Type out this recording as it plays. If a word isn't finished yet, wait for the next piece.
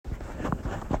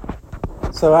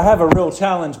So I have a real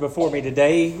challenge before me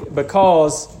today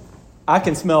because I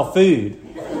can smell food.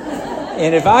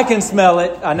 And if I can smell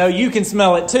it, I know you can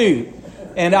smell it too.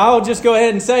 And I'll just go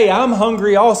ahead and say I'm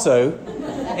hungry also.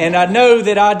 And I know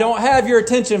that I don't have your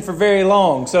attention for very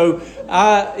long. So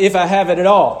if I have it at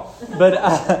all. But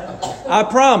I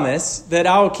promise that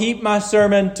I'll keep my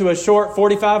sermon to a short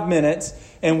 45 minutes.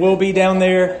 And we'll be down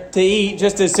there to eat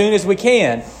just as soon as we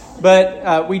can.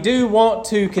 But we do want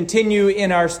to continue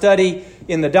in our study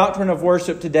in the doctrine of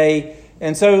worship today.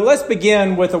 And so let's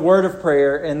begin with a word of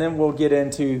prayer, and then we'll get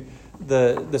into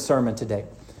the sermon today.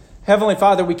 Heavenly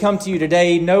Father, we come to you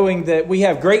today knowing that we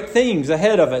have great things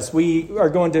ahead of us. We are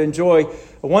going to enjoy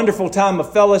a wonderful time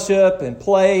of fellowship and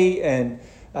play, and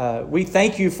we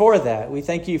thank you for that. We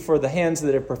thank you for the hands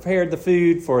that have prepared the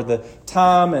food, for the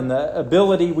time and the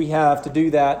ability we have to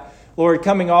do that. Lord,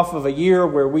 coming off of a year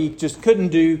where we just couldn't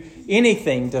do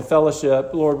anything to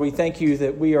fellowship, Lord, we thank you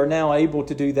that we are now able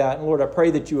to do that. And Lord, I pray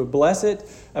that you would bless it.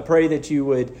 I pray that you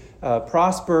would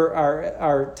prosper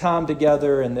our time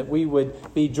together and that we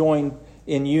would be joined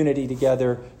in unity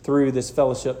together through this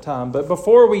fellowship time. But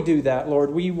before we do that,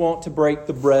 Lord, we want to break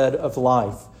the bread of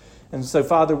life. And so,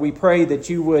 Father, we pray that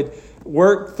you would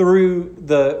work through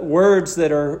the words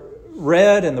that are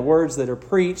read and the words that are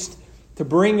preached to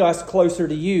bring us closer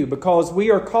to you, because we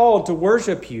are called to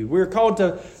worship you. We're called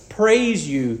to praise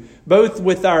you, both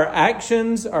with our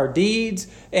actions, our deeds,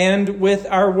 and with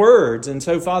our words. And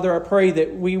so, Father, I pray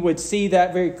that we would see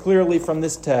that very clearly from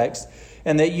this text,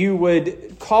 and that you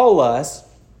would call us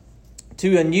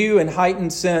to a new and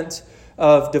heightened sense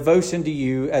of devotion to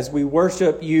you as we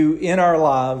worship you in our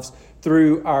lives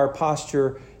through our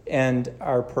posture and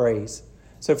our praise.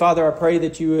 So, Father, I pray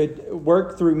that you would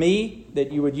work through me,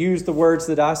 that you would use the words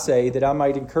that I say, that I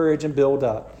might encourage and build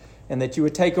up, and that you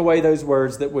would take away those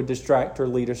words that would distract or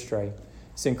lead astray.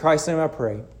 It's in Christ's name I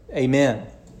pray. Amen.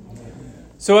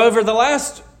 So over the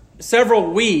last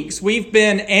several weeks, we've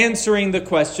been answering the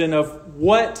question of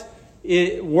what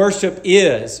worship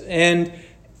is. And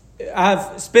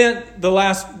I've spent the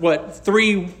last,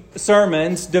 3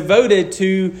 sermons devoted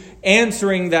to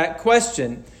answering that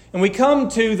question. And we come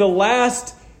to the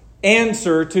last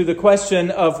answer to the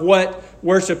question of what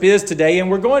worship is today.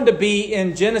 And we're going to be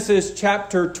in Genesis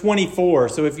chapter 24.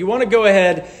 So if you want to go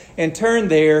ahead and turn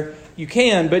there, you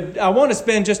can. But I want to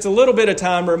spend just a little bit of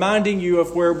time reminding you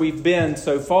of where we've been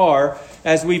so far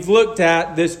as we've looked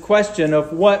at this question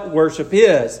of what worship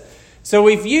is. So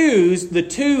we've used the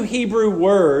 2 Hebrew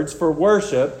words for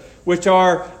worship, which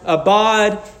are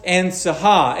abad and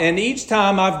saha. And each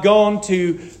time I've gone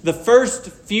to the first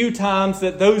few times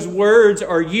that those words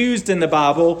are used in the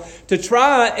Bible to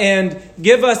try and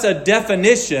give us a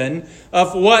definition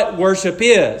of what worship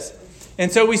is.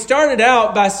 And so we started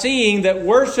out by seeing that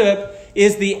worship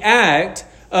is the act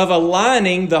of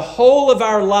aligning the whole of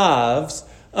our lives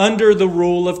under the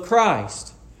rule of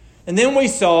Christ. And then we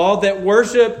saw that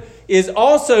worship is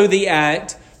also the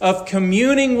act of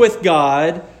communing with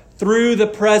God through the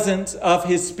presence of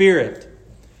His Spirit.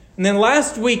 And then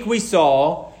last week we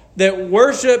saw that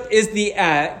worship is the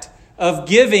act of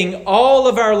giving all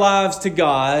of our lives to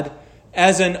God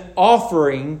as an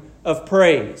offering of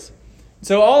praise.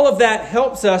 So all of that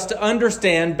helps us to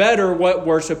understand better what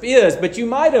worship is. But you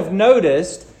might have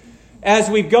noticed,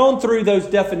 as we've gone through those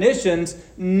definitions,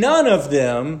 none of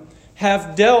them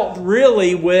have dealt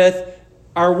really with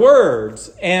our words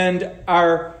and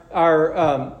our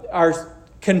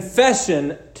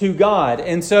confession to God.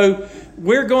 And so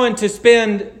we're going to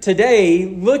spend today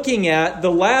looking at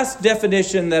the last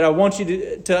definition that I want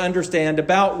you to understand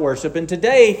about worship. And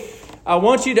today I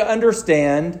want you to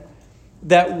understand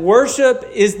that worship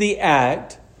is the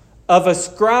act of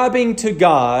ascribing to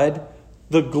God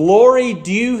the glory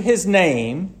due His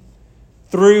name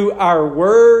through our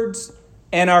words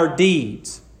and our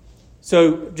deeds.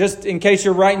 So just in case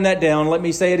you're writing that down, let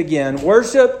me say it again.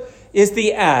 Worship is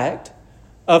the act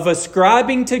of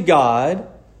ascribing to God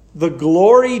the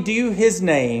glory due His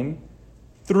name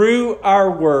through our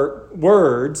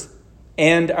words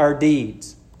and our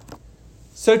deeds.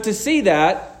 So to see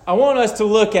that, I want us to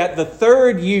look at the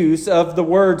third use of the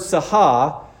word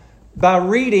saha by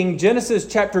reading Genesis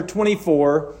chapter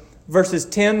 24, verses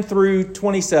 10 through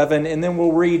 27, and then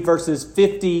we'll read verses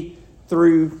 50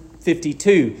 through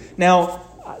 52. Now,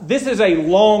 this is a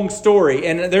long story,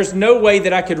 and there's no way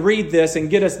that I could read this and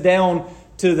get us down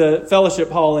to the fellowship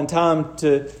hall in time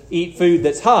to eat food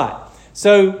that's hot.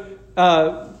 So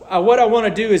what I want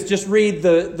to do is just read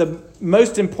the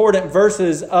most important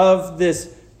verses of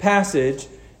this passage,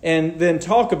 and then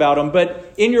talk about them.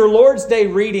 But in your Lord's Day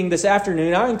reading this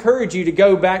afternoon, I encourage you to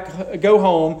go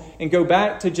home and go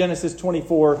back to Genesis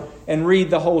 24 and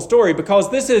read the whole story, because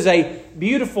this is a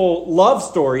beautiful love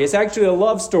story. It's actually a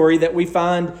love story that we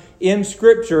find in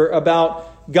Scripture about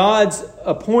God's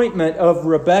appointment of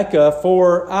Rebekah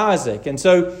for Isaac. And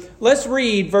so let's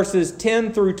read verses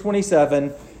 10 through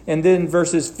 27 and then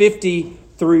verses 50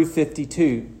 through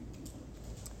 52.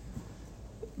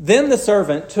 Then the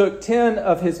servant took 10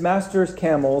 of his master's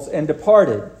camels and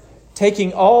departed,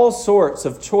 taking all sorts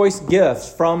of choice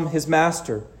gifts from his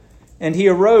master. And he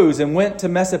arose and went to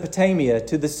Mesopotamia,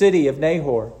 to the city of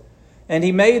Nahor. And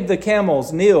he made the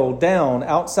camels kneel down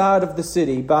outside of the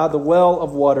city by the well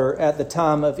of water at the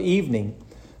time of evening,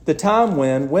 the time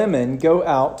when women go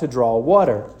out to draw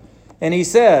water. And he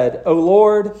said, O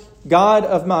Lord, God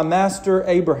of my master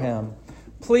Abraham,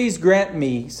 please grant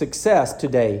me success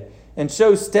today, and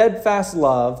show steadfast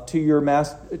love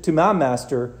to my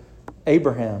master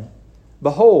Abraham.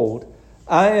 Behold,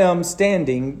 I am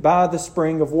standing by the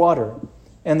spring of water,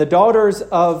 and the daughters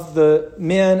of the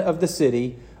men of the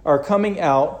city are coming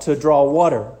out to draw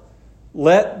water.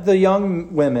 Let the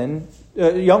young woman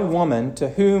to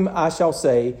whom I shall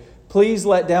say, please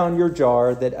let down your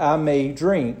jar that I may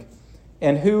drink,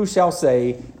 and who shall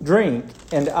say, drink,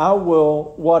 and I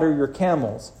will water your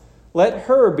camels. Let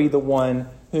her be the one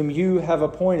whom you have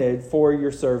appointed for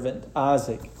your servant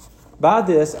Isaac. By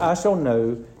this I shall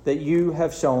know that you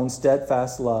have shown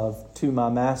steadfast love to my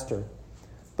master.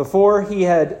 Before he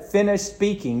had finished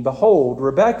speaking, behold,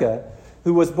 Rebekah,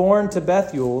 who was born to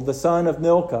Bethuel, the son of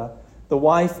Milcah, the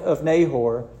wife of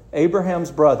Nahor,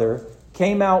 Abraham's brother,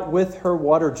 came out with her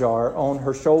water jar on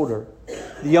her shoulder.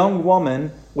 The young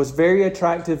woman was very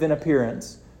attractive in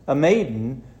appearance, a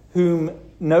maiden whom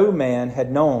no man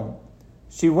had known.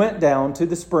 She went down to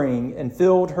the spring and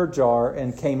filled her jar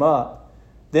and came up.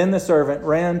 Then the servant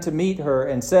ran to meet her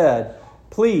and said,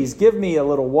 please give me a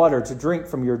little water to drink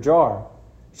from your jar.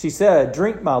 She said,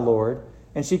 drink, my lord.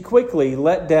 And she quickly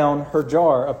let down her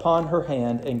jar upon her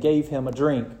hand and gave him a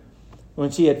drink. When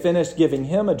she had finished giving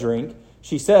him a drink,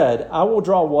 she said, I will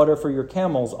draw water for your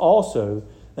camels also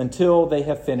until they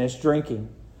have finished drinking.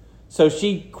 So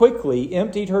she quickly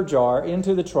emptied her jar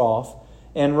into the trough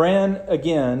and ran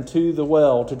again to the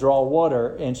well to draw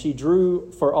water, and she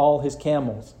drew for all his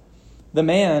camels. The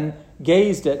man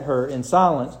gazed at her in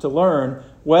silence to learn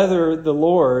whether the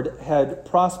Lord had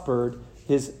prospered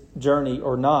his journey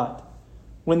or not.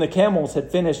 When the camels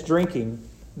had finished drinking,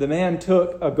 the man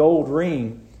took a gold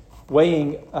ring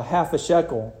weighing a half a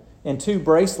shekel and 2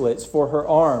 bracelets for her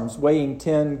arms weighing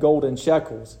 10 golden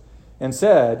shekels, and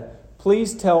said,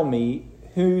 please tell me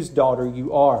whose daughter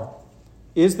you are.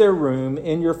 Is there room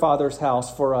in your father's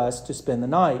house for us to spend the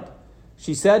night?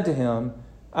 She said to him,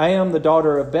 I am the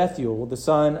daughter of Bethuel, the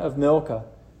son of Milcah,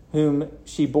 whom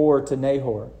she bore to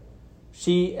Nahor.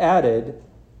 She added,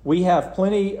 we have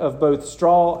plenty of both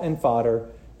straw and fodder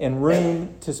and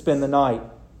room to spend the night.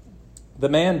 The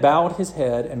man bowed his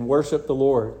head and worshipped the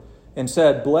Lord and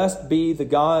said, blessed be the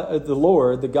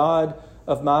Lord, the God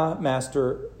of my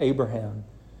master Abraham,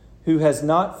 who has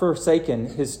not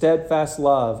forsaken his steadfast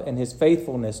love and his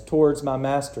faithfulness towards my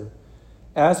master.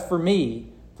 As for me,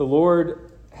 the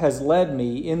Lord has led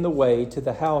me in the way to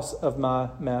the house of my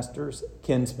master's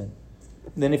kinsman.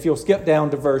 And then if you'll skip down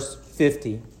to verse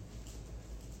 50.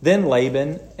 Then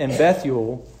Laban and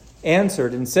Bethuel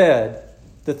answered and said,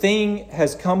 the thing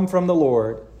has come from the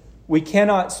Lord. We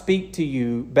cannot speak to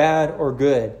you bad or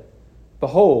good.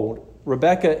 Behold,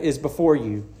 Rebekah is before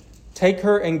you. Take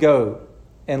her and go,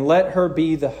 and let her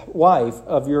be the wife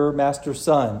of your master's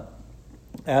son,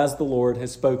 as the Lord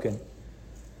has spoken.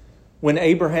 When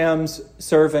Abraham's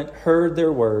servant heard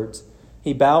their words,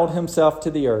 he bowed himself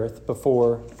to the earth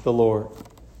before the Lord.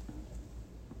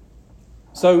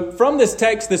 So from this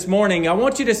text this morning, I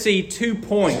want you to see 2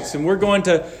 points, and we're going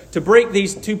to break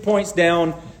these 2 points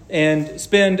down and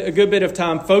spend a good bit of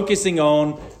time focusing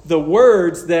on the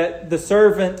words that the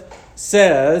servant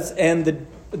says and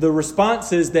the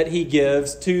responses that he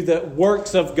gives to the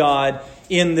works of God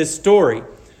in this story.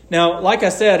 Now, like I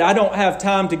said, I don't have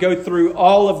time to go through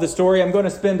all of the story. I'm going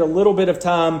to spend a little bit of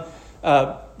time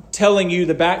telling you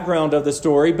the background of the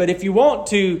story. But if you want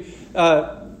to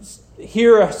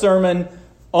hear a sermon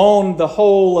on the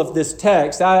whole of this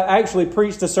text, I actually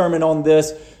preached a sermon on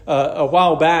this a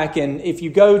while back. And if you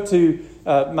go to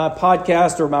my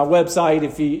podcast or my website,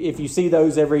 if you see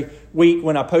those every week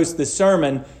when I post this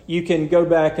sermon, you can go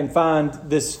back and find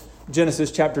this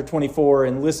Genesis chapter 24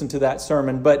 and listen to that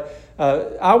sermon. But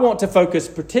I want to focus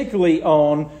particularly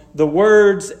on the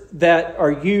words that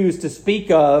are used to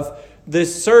speak of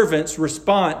this servant's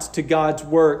response to God's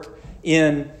work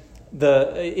in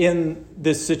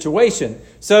this situation.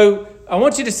 So I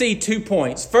want you to see 2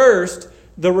 points. First,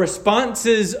 the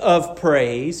responses of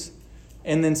praise,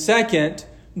 and then second,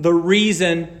 the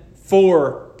reason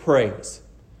for praise.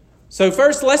 So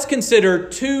first, let's consider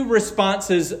 2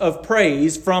 responses of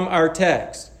praise from our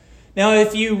text. Now,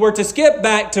 if you were to skip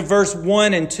back to verse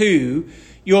 1 and 2,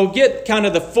 you'll get kind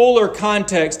of the fuller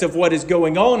context of what is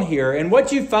going on here. And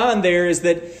what you find there is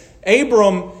that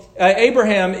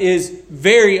Abraham is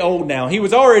very old now. He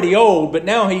was already old, but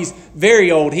now he's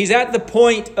very old. He's at the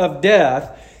point of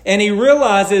death, and he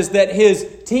realizes that his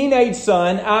teenage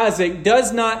son, Isaac,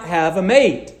 does not have a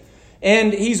mate.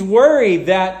 And he's worried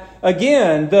that,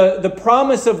 again, the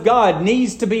promise of God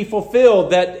needs to be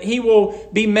fulfilled, that he will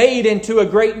be made into a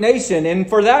great nation. And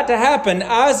for that to happen,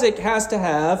 Isaac has to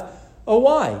have a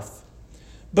wife.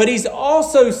 But he's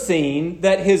also seen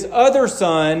that his other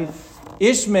son,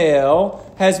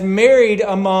 Ishmael, has married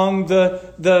among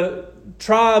the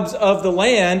tribes of the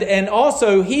land, and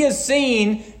also he has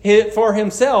seen for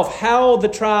himself how the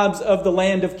tribes of the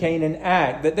land of Canaan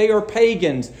act, that they are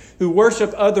pagans who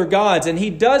worship other gods, and he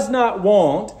does not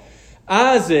want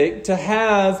Isaac to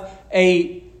have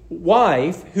a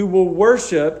wife who will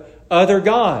worship other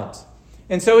gods.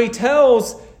 And so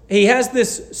he has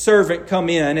this servant come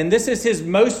in, and this is his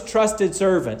most trusted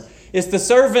servant. It's the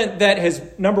servant that has,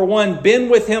 number one, been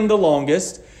with him the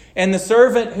longest, and the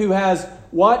servant who has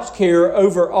watch care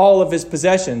over all of his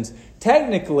possessions.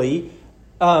 Technically,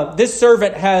 this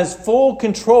servant has full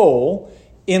control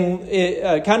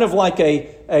in kind of like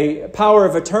a power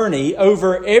of attorney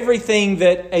over everything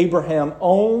that Abraham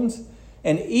owns,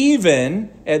 and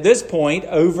even at this point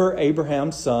over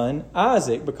Abraham's son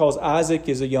Isaac, because Isaac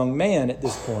is a young man at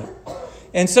this point.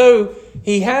 And so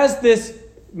he has this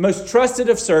most trusted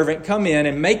of servant come in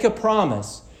and make a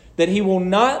promise that he will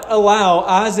not allow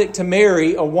Isaac to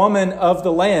marry a woman of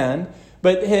the land,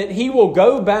 but he will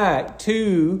go back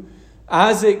to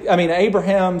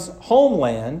Abraham's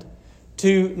homeland,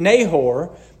 to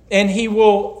Nahor, and he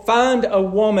will find a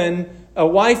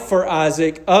wife for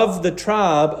Isaac of the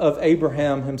tribe of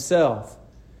Abraham himself.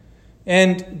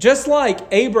 And just like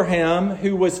Abraham,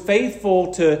 who was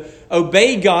faithful to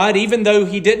obey God, even though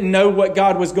he didn't know what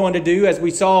God was going to do, as we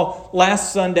saw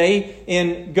last Sunday,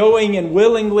 in going and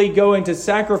willingly going to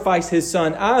sacrifice his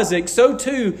son Isaac, so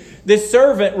too this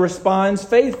servant responds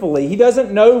faithfully. He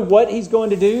doesn't know what he's going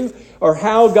to do or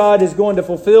how God is going to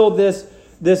fulfill this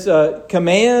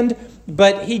command,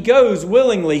 but he goes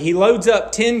willingly. He loads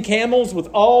up 10 camels with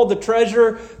all the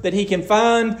treasure that he can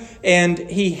find, and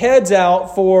he heads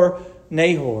out for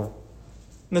Nahor.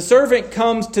 And the servant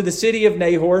comes to the city of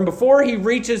Nahor, and before he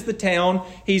reaches the town,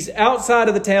 he's outside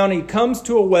of the town. He comes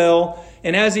to a well,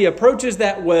 and as he approaches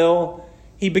that well,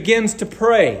 he begins to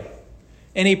pray.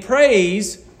 And he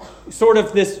prays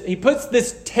he puts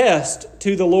this test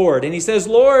to the Lord. And he says,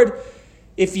 Lord,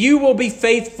 if you will be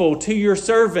faithful to your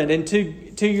servant and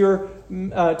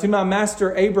to my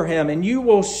master Abraham, and you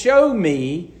will show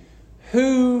me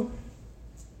who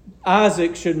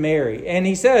Isaac should marry. And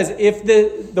he says, if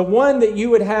the one that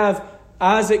you would have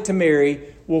Isaac to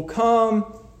marry will come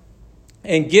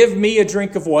and give me a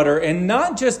drink of water, and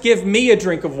not just give me a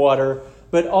drink of water,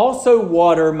 but also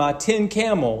water my 10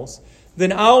 camels,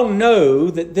 then I'll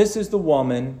know that this is the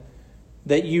woman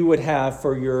that you would have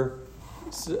for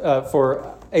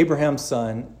Abraham's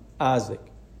son Isaac.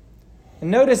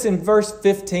 And notice in verse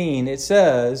 15, it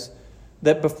says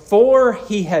that before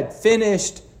he had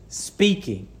finished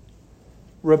speaking,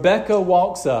 Rebekah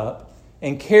walks up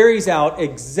and carries out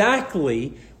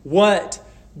exactly what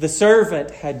the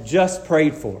servant had just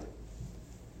prayed for.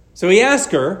 So he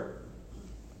asked her,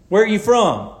 where are you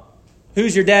from?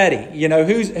 Who's your daddy?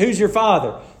 Who's your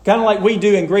father? Kind of like we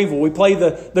do in Greenville. We play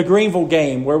the Greenville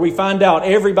game where we find out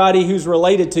everybody who's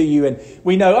related to you. And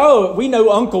we know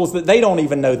uncles that they don't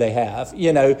even know they have,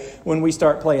 when we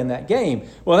start playing that game.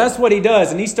 Well, that's what he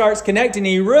does. And he starts connecting.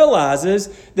 He realizes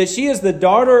that she is the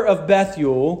daughter of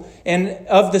Bethuel and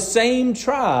of the same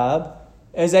tribe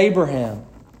as Abraham.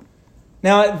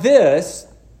 Now at this,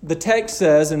 the text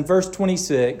says in verse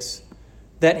 26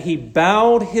 that he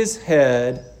bowed his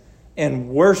head and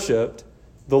worshiped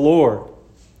the Lord.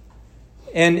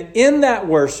 And in that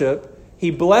worship,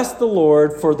 he blessed the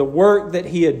Lord for the work that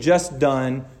he had just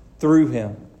done through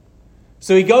him.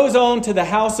 So he goes on to the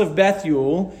house of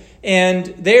Bethuel, and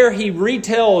there he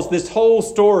retells this whole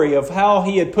story of how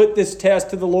he had put this test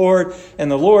to the Lord, and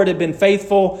the Lord had been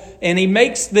faithful. And he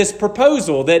makes this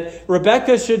proposal that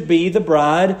Rebekah should be the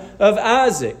bride of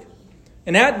Isaac.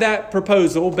 And at that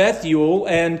proposal, Bethuel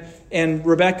and and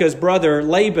Rebekah's brother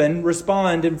Laban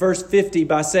respond in verse 50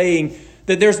 by saying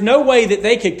that there's no way that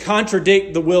they could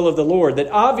contradict the will of the Lord, that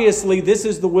obviously this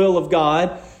is the will of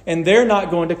God and they're not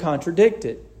going to contradict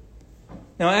it.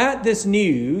 Now at this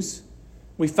news,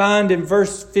 we find in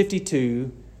verse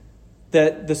 52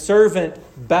 that the servant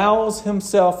bows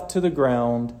himself to the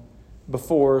ground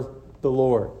before the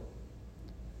Lord.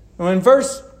 Now in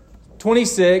verse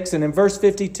 26 and in verse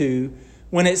 52,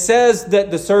 when it says that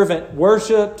the servant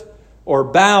worshiped or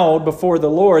bowed before the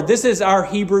Lord, this is our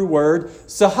Hebrew word,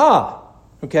 sahah.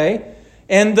 Okay?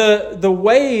 And the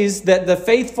ways that the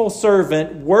faithful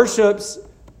servant worships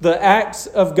the acts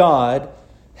of God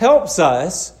helps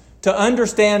us to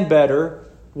understand better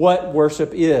what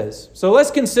worship is. So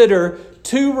let's consider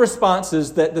two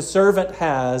responses that the servant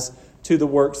has to the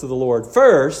works of the Lord.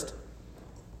 First,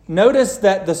 notice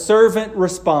that the servant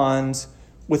responds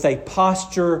with a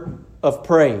posture of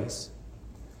praise.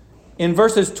 In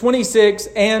verses 26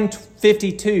 and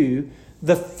 52,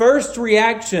 the first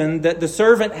reaction that the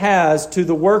servant has to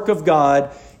the work of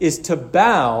God is to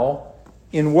bow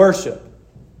in worship.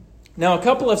 Now, a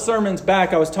couple of sermons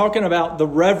back, I was talking about the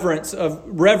reverence of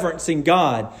reverencing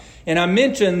God. And I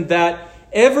mentioned that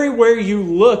everywhere you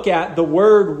look at the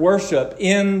word worship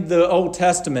in the Old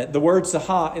Testament, the word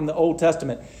sahah in the Old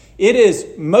Testament, it is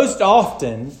most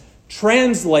often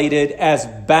translated as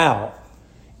bow.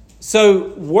 So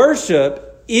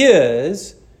worship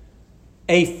is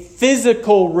a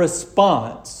physical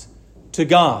response to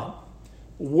God.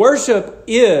 Worship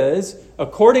is,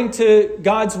 according to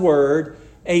God's word,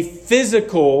 a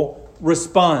physical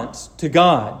response to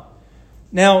God.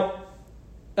 Now,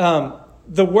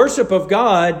 the worship of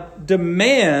God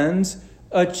demands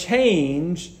a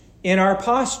change in our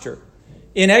posture.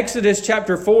 In Exodus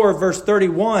chapter 4, verse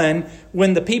 31,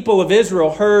 when the people of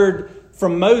Israel heard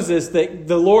from Moses that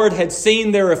the Lord had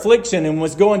seen their affliction and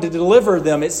was going to deliver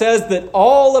them, it says that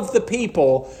all of the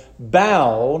people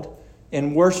bowed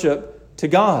in worship to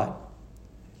God.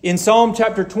 In Psalm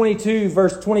chapter 22,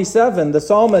 verse 27, the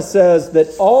psalmist says that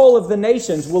all of the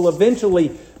nations will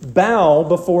eventually bow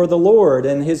before the Lord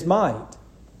and His might.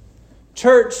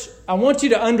 Church, I want you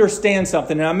to understand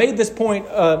something, and I made this point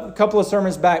a couple of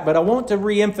sermons back, but I want to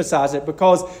reemphasize it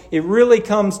because it really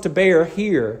comes to bear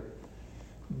here.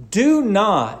 Do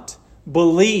not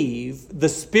believe the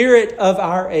spirit of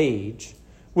our age,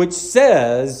 which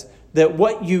says that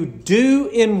what you do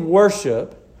in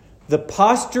worship, the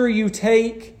posture you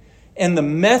take, and the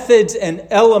methods and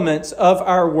elements of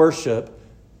our worship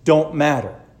don't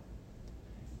matter.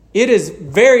 It is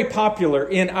very popular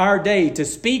in our day to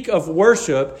speak of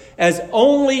worship as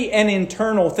only an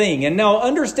internal thing. And now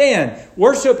understand,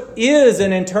 worship is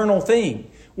an internal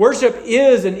thing. Worship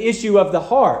is an issue of the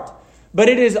heart, but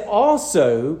it is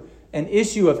also an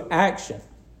issue of action.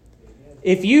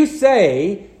 If you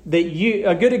say that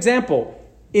a good example,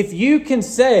 if you can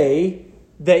say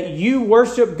that you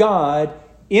worship God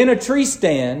in a tree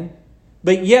stand,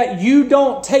 but yet you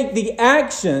don't take the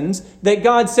actions that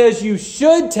God says you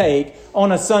should take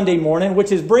on a Sunday morning,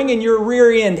 which is bringing your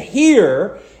rear end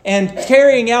here and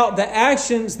carrying out the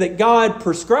actions that God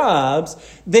prescribes,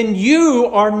 then you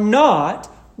are not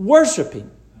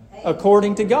worshiping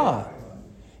according to God.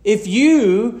 If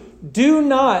you do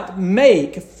not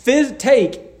take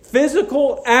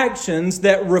physical actions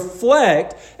that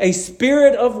reflect a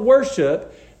spirit of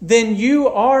worship, then you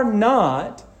are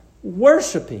not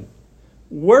worshiping.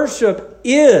 Worship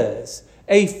is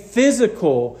a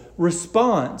physical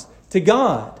response to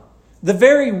God. The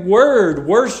very word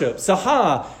worship,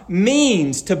 sahah,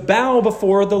 means to bow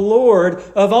before the Lord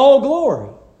of all glory.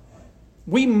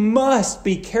 We must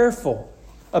be careful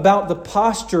about the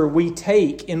posture we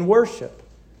take in worship.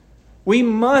 We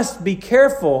must be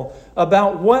careful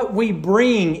about what we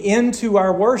bring into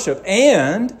our worship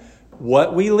and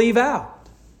what we leave out.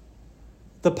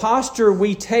 The posture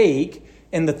we take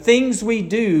and the things we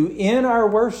do in our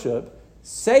worship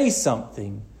say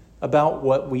something about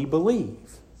what we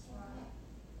believe.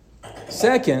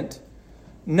 Second,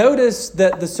 notice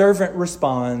that the servant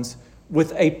responds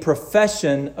with a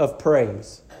profession of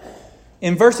praise.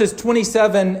 In verses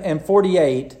 27 and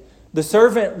 48, the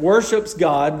servant worships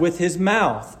God with his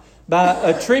mouth by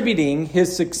attributing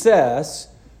his success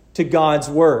to God's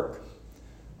work.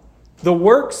 The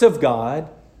works of God,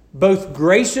 both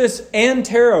gracious and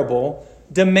terrible,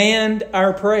 demand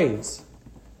our praise.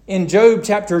 In Job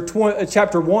chapter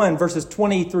 1, verses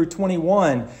 20 through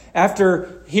 21,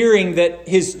 after hearing that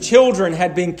his children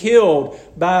had been killed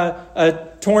by a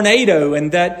tornado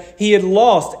and that he had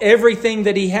lost everything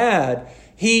that he had,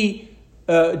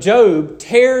 Job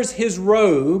tears his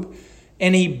robe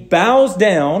and he bows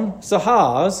down,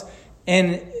 sahas,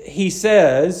 And he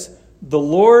says, the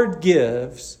Lord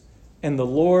gives and the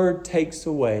Lord takes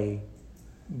away.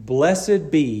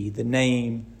 Blessed be the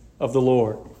name of the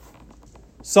Lord.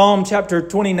 Psalm chapter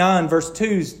 29 verse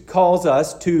 2 calls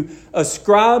us to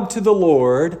ascribe to the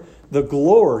Lord the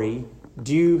glory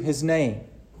due his name.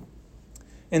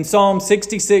 And Psalm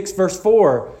 66 verse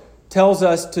 4 tells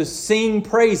us to sing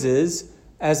praises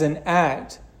as an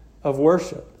act of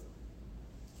worship.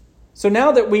 So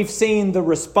now that we've seen the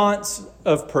response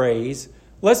of praise,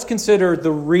 let's consider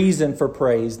the reason for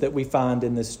praise that we find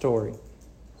in this story.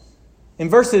 In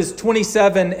verses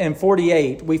 27 and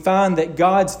 48, we find that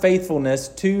God's faithfulness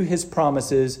to his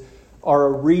promises are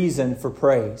a reason for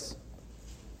praise.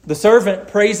 The servant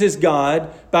praises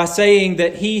God by saying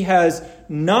that he has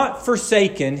not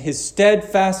forsaken his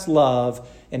steadfast love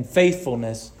and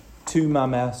faithfulness to my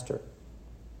master.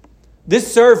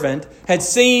 This servant had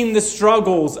seen the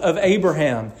struggles of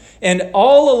Abraham, and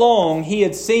all along he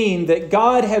had seen that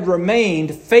God had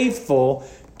remained faithful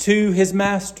to his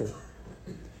master.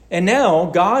 And now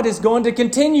God is going to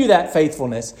continue that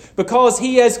faithfulness because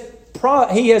he has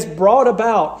brought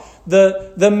about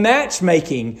the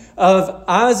matchmaking of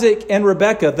Isaac and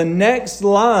Rebekah, the next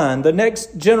line, the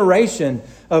next generation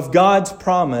of God's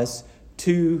promise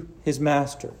to his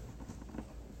master.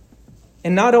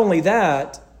 And not only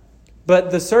that,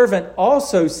 but the servant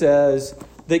also says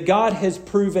that God has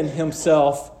proven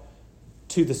himself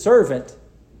to the servant.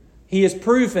 He is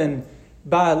proven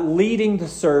by leading the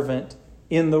servant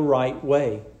in the right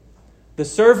way. The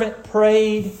servant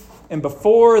prayed, and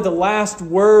before the last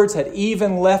words had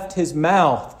even left his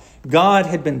mouth, God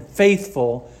had been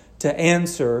faithful to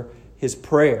answer his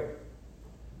prayer.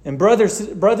 And brothers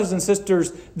and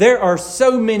sisters, there are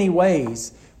so many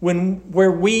ways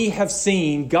where we have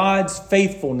seen God's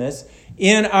faithfulness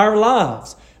in our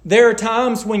lives. There are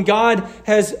times when God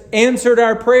has answered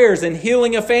our prayers in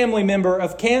healing a family member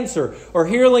of cancer or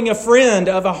healing a friend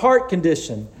of a heart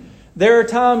condition. There are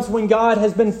times when God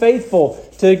has been faithful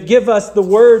to give us the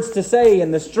words to say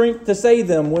and the strength to say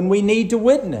them when we need to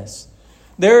witness.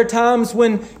 There are times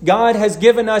when God has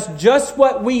given us just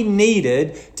what we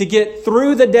needed to get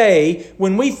through the day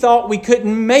when we thought we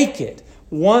couldn't make it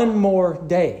one more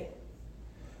day.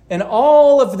 And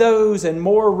all of those and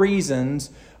more reasons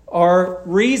are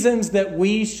reasons that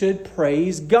we should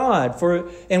praise God for,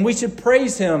 and we should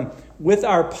praise him with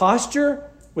our posture,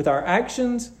 with our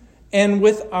actions, and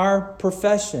with our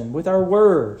profession, with our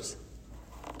words.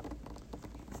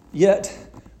 Yet,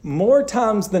 more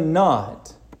times than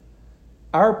not,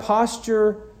 our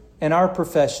posture and our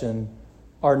profession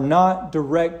are not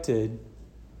directed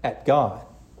at God.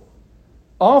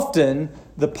 Often,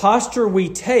 the posture we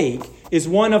take is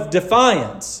one of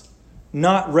defiance,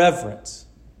 not reverence.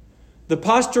 The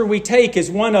posture we take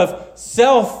is one of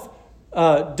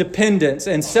self-dependence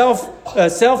and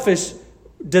selfish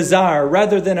desire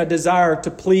rather than a desire to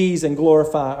please and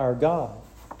glorify our God.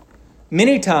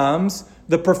 Many times,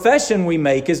 the profession we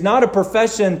make is not a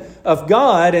profession of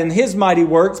God and his mighty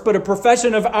works, but a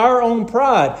profession of our own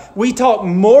pride. We talk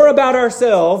more about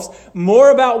ourselves, more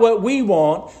about what we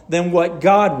want than what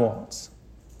God wants.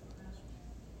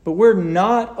 But we're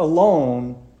not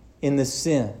alone in this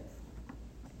sin.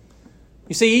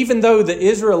 You see, even though the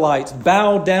Israelites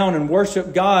bowed down and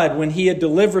worshiped God when he had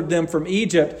delivered them from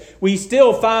Egypt, we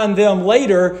still find them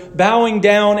later bowing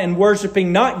down and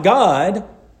worshiping not God,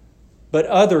 but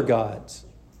other gods.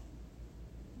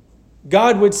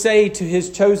 God would say to his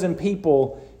chosen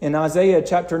people in Isaiah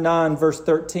chapter 9, verse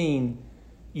 13,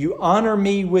 "You honor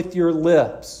me with your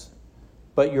lips,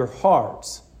 but your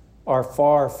hearts are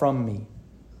far from me."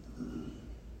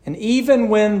 And even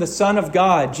when the Son of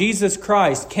God, Jesus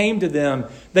Christ, came to them,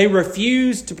 they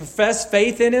refused to profess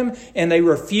faith in him and they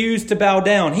refused to bow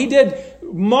down. He did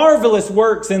marvelous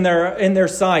works in their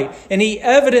sight, and he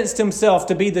evidenced himself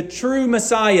to be the true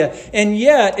Messiah. And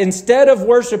yet, instead of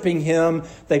worshiping him,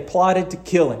 they plotted to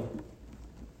kill him.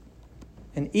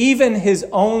 And even his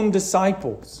own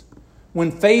disciples,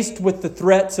 when faced with the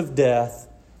threats of death,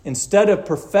 instead of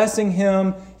professing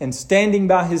him and standing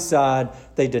by his side,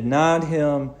 they denied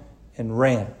him and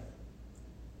ran.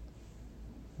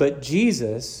 But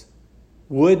Jesus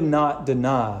would not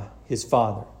deny his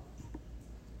Father.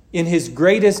 In his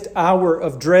greatest hour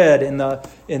of dread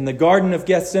in the Garden of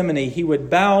Gethsemane, he would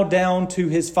bow down to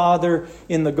his Father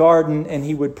in the garden and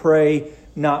he would pray,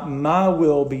 "Not my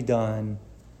will be done,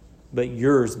 but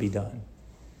yours be done."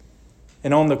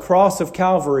 And on the cross of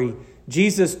Calvary,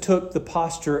 Jesus took the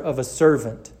posture of a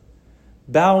servant,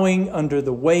 bowing under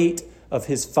the weight of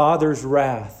his Father's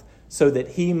wrath so that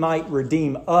he might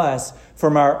redeem us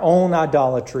from our own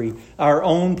idolatry, our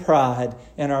own pride,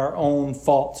 and our own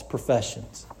false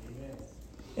professions.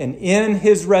 And in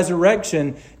his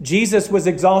resurrection, Jesus was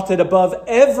exalted above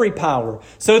every power,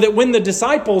 so that when the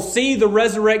disciples see the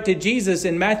resurrected Jesus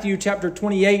in Matthew chapter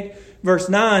 28, verse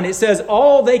 9, it says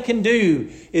all they can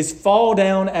do is fall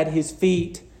down at his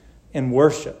feet and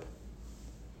worship.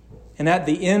 And at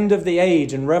the end of the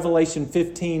age, in Revelation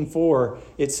 15:4,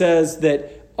 it says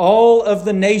that all of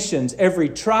the nations, every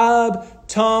tribe,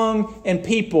 tongue, and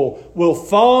people will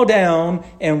fall down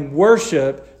and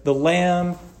worship the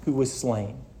Lamb who was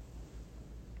slain.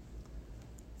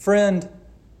 Friend,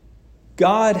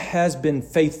 God has been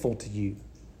faithful to you,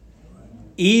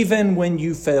 even when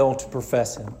you fail to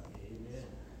profess him.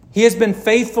 He has been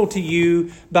faithful to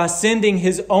you by sending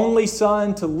his only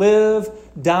Son to live,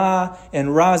 die,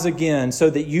 and rise again so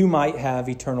that you might have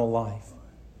eternal life.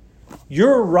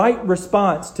 Your right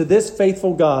response to this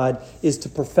faithful God is to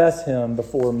profess him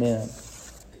before men.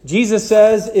 Jesus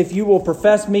says, if you will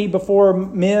profess me before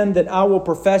men, then I will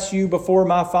profess you before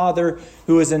my Father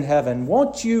who is in heaven.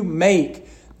 Won't you make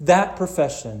that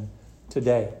profession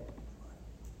today?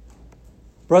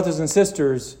 Brothers and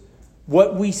sisters,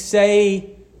 what we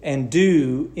say and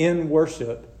do in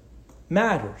worship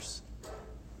matters.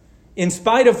 In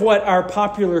spite of what our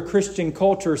popular Christian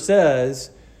culture says,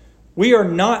 we are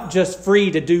not just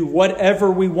free to do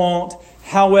whatever we want,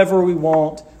 however we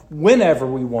want, whenever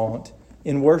we want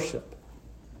in worship.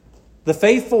 The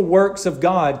faithful works of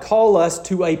God call us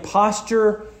to a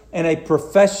posture and a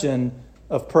profession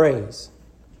of praise.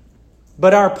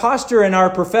 But our posture and our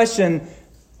profession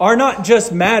are not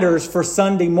just matters for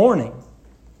Sunday morning.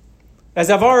 As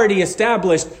I've already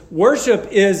established, worship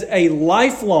is a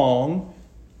lifelong,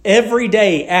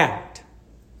 everyday act.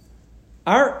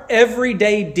 Our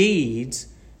everyday deeds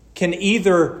can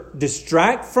either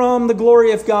distract from the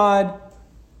glory of God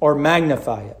or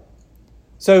magnify it.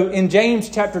 So in James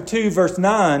chapter 2, verse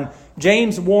 9,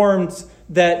 James warns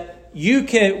that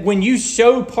when you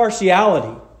show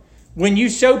partiality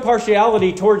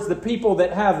towards the people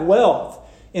that have wealth,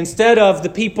 instead of the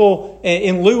people,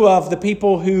 in lieu of the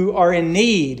people who are in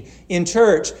need in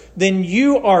church, then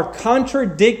you are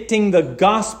contradicting the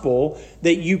gospel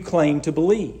that you claim to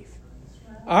believe.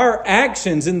 Our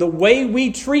actions and the way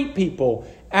we treat people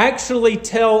actually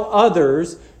tell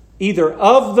others either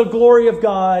of the glory of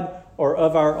God or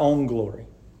of our own glory.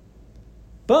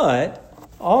 But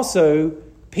also,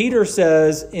 Peter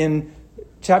says in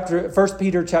 1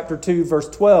 Peter chapter 2, verse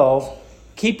 12,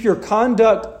 keep your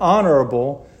conduct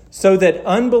honorable so that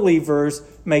unbelievers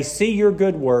may see your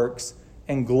good works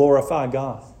and glorify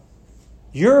God.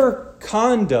 Your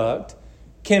conduct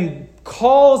can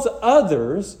cause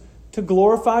others to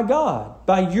glorify God.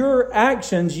 By your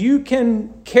actions, you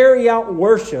can carry out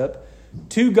worship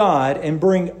to God and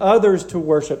bring others to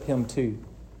worship him too.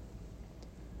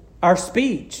 Our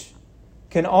speech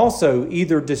can also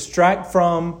either distract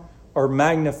from or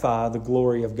magnify the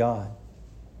glory of God.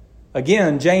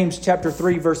 Again, James chapter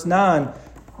 3, verse 9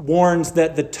 warns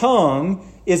that the tongue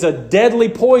is a deadly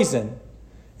poison.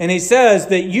 And he says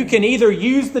that you can either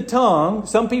use the tongue.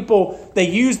 Some people, they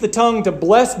use the tongue to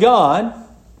bless God,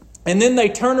 and then they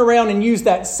turn around and use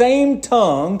that same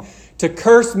tongue to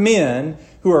curse men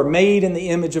who are made in the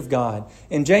image of God.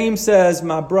 And James says,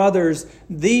 my brothers,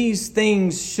 these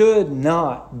things should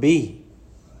not be.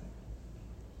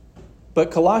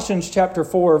 But Colossians chapter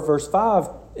 4, verse 5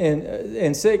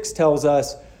 and 6 tells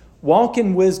us, walk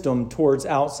in wisdom towards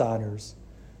outsiders.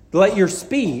 Let your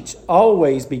speech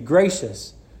always be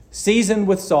gracious, seasoned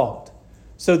with salt,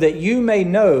 so that you may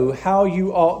know how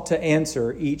you ought to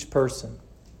answer each person.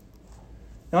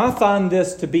 Now, I find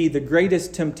this to be the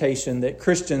greatest temptation that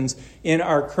Christians in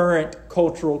our current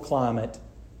cultural climate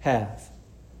have.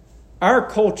 Our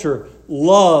culture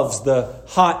loves the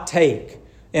hot take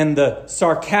and the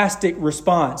sarcastic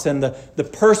response and the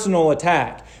personal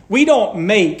attack. We don't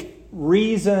make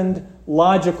reasoned,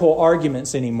 logical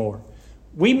arguments anymore.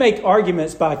 We make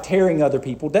arguments by tearing other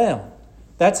people down.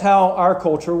 That's how our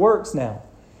culture works now.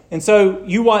 And so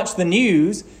you watch the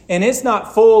news, and it's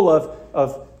not full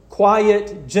of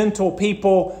quiet, gentle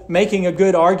people making a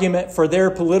good argument for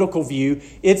their political view.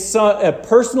 It's a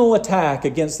personal attack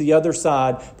against the other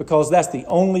side because that's the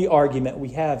only argument we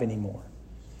have anymore.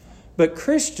 But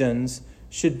Christians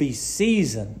should be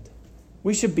seasoned.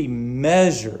 We should be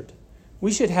measured.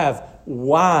 We should have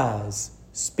wise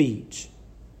speech.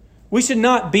 We should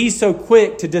not be so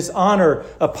quick to dishonor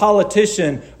a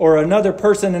politician or another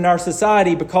person in our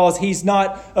society because he's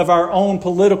not of our own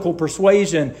political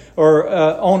persuasion or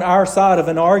on our side of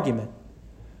an argument.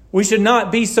 We should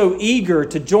not be so eager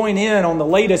to join in on the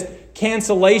latest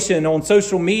cancellation on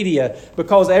social media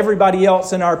because everybody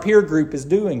else in our peer group is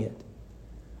doing it.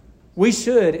 We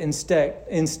should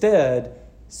instead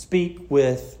speak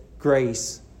with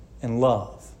grace and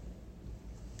love.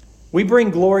 We bring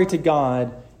glory to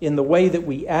God in the way that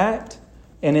we act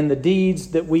and in the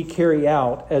deeds that we carry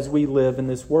out as we live in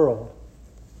this world.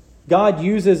 God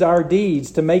uses our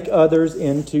deeds to make others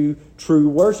into true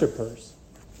worshipers.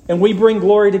 And we bring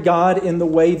glory to God in the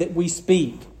way that we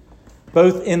speak,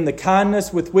 both in the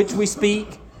kindness with which we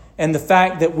speak and the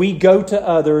fact that we go to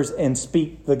others and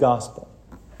speak the gospel.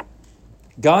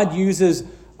 God uses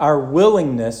our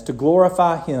willingness to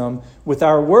glorify Him with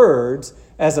our words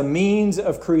as a means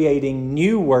of creating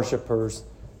new worshipers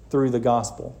through the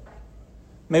gospel.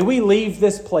 May we leave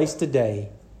this place today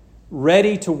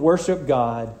ready to worship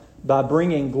God by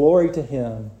bringing glory to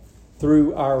Him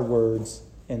through our words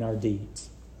and our deeds.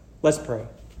 Let's pray.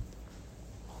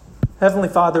 Heavenly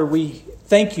Father, we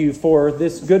thank you for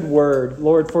this good word,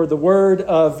 Lord, for the word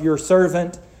of your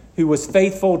servant who was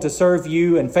faithful to serve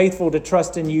you and faithful to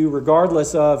trust in you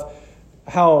regardless of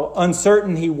how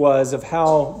uncertain he was of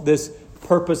how this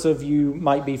purpose of you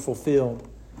might be fulfilled.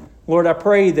 Lord, I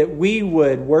pray that we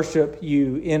would worship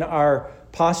you in our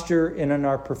posture and in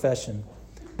our profession,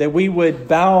 that we would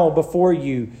bow before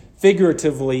you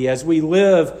figuratively as we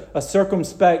live a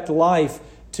circumspect life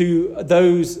to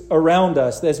those around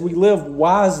us, as we live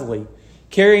wisely,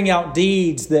 carrying out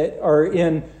deeds that are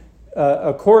in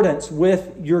accordance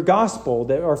with your gospel,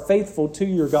 that are faithful to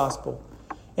your gospel,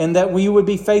 and that we would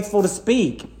be faithful to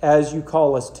speak as you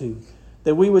call us to,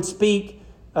 that we would speak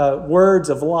words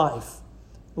of life,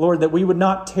 Lord, that we would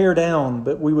not tear down,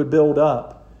 but we would build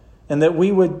up, and that we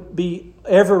would be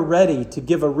ever ready to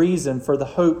give a reason for the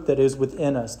hope that is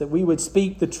within us, that we would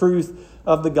speak the truth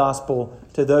of the gospel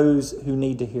to those who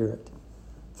need to hear it.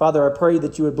 Father, I pray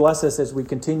that you would bless us as we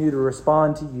continue to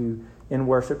respond to you in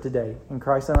worship today. In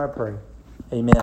Christ's name I pray. Amen.